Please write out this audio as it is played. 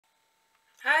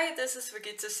Hi, this is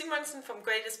Regitze from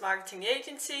Greatest Marketing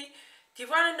Agency. Do you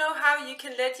want to know how you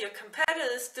can let your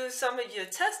competitors do some of your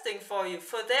testing for you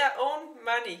for their own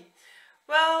money?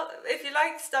 Well, if you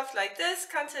like stuff like this,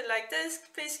 content like this,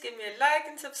 please give me a like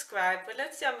and subscribe. But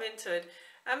let's jump into it.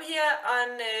 I'm here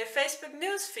on Facebook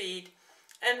newsfeed,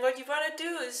 and what you want to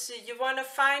do is you want to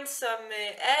find some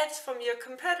ads from your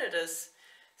competitors.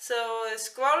 So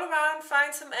scroll around,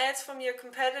 find some ads from your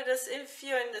competitors. If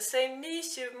you're in the same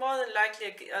niche, you more than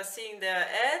likely are seeing their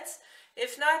ads.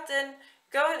 If not, then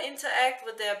go and interact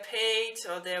with their page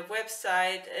or their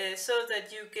website so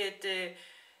that you get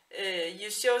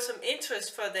you show some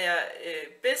interest for their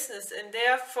business, and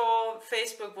therefore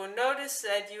Facebook will notice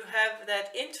that you have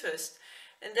that interest.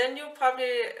 And then you'll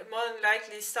probably more than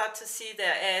likely start to see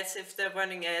their ads if they're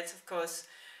running ads, of course.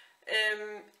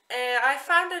 I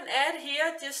found an ad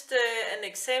here, just an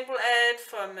example ad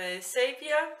from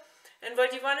Zapier. And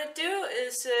what you want to do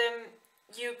is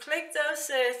you click those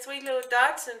three little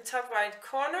dots in the top right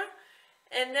corner,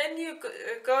 and then you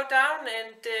go down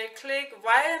and click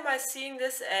 "Why am I seeing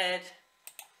this ad?"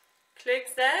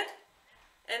 Click that,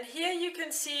 and here you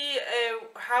can see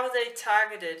how they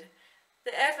targeted.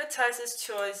 The advertisers'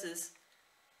 choices.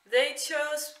 They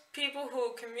chose people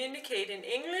who communicate in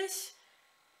English,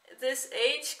 this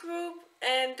age group,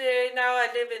 and now I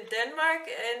live in Denmark,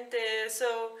 and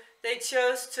so they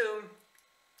chose to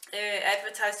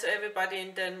advertise to everybody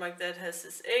in Denmark that has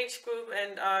this age group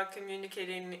and are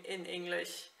communicating in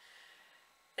English.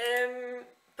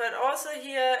 But also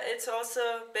here it's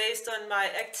also based on my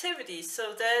activities,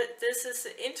 so that this is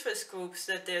the interest groups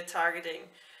that they're targeting.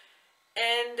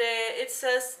 And it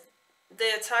says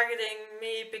they're targeting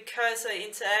me because I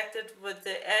interacted with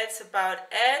the ads about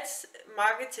ads,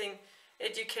 marketing,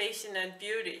 education, and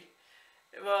beauty.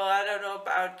 Well, I don't know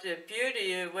about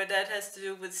beauty, what that has to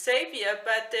do with Zapier,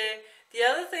 but the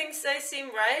other things, they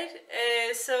seem right.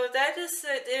 So that is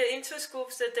the interest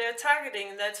groups that they're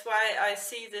targeting. That's why I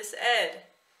see this ad.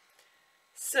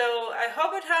 So I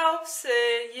hope it helps.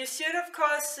 You should, of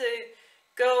course,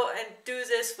 go and do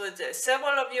this with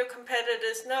several of your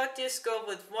competitors, not just go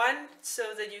with one, so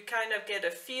that you kind of get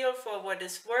a feel for what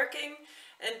is working,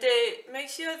 and make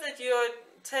sure that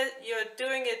you're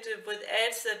doing it with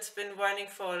ads that's been running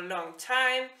for a long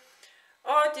time,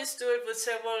 or just do it with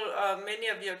many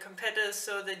of your competitors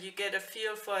so that you get a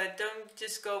feel for it. Don't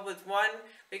just go with one,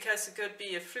 because it could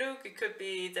be a fluke. It could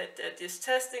be that they're just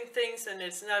testing things and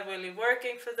it's not really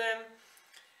working for them.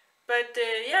 But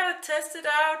yeah, test it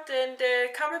out, and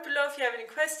comment below if you have any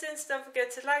questions. Don't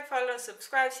forget to like, follow, and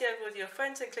subscribe, share it with your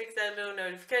friends, and click that little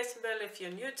notification bell if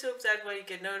you're on YouTube. That way you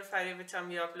get notified every time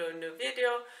we upload a new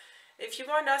video. If you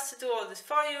want us to do all this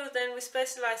for you, then we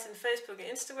specialize in Facebook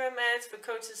and Instagram ads for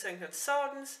coaches and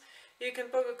consultants. You can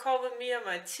book a call with me or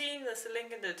my team. There's a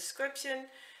link in the description.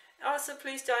 Also,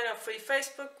 please join our free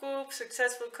Facebook group,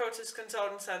 Successful Coaches,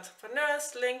 Consultants,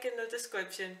 Entrepreneurs. Link in the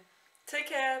description. Take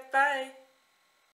care. Bye.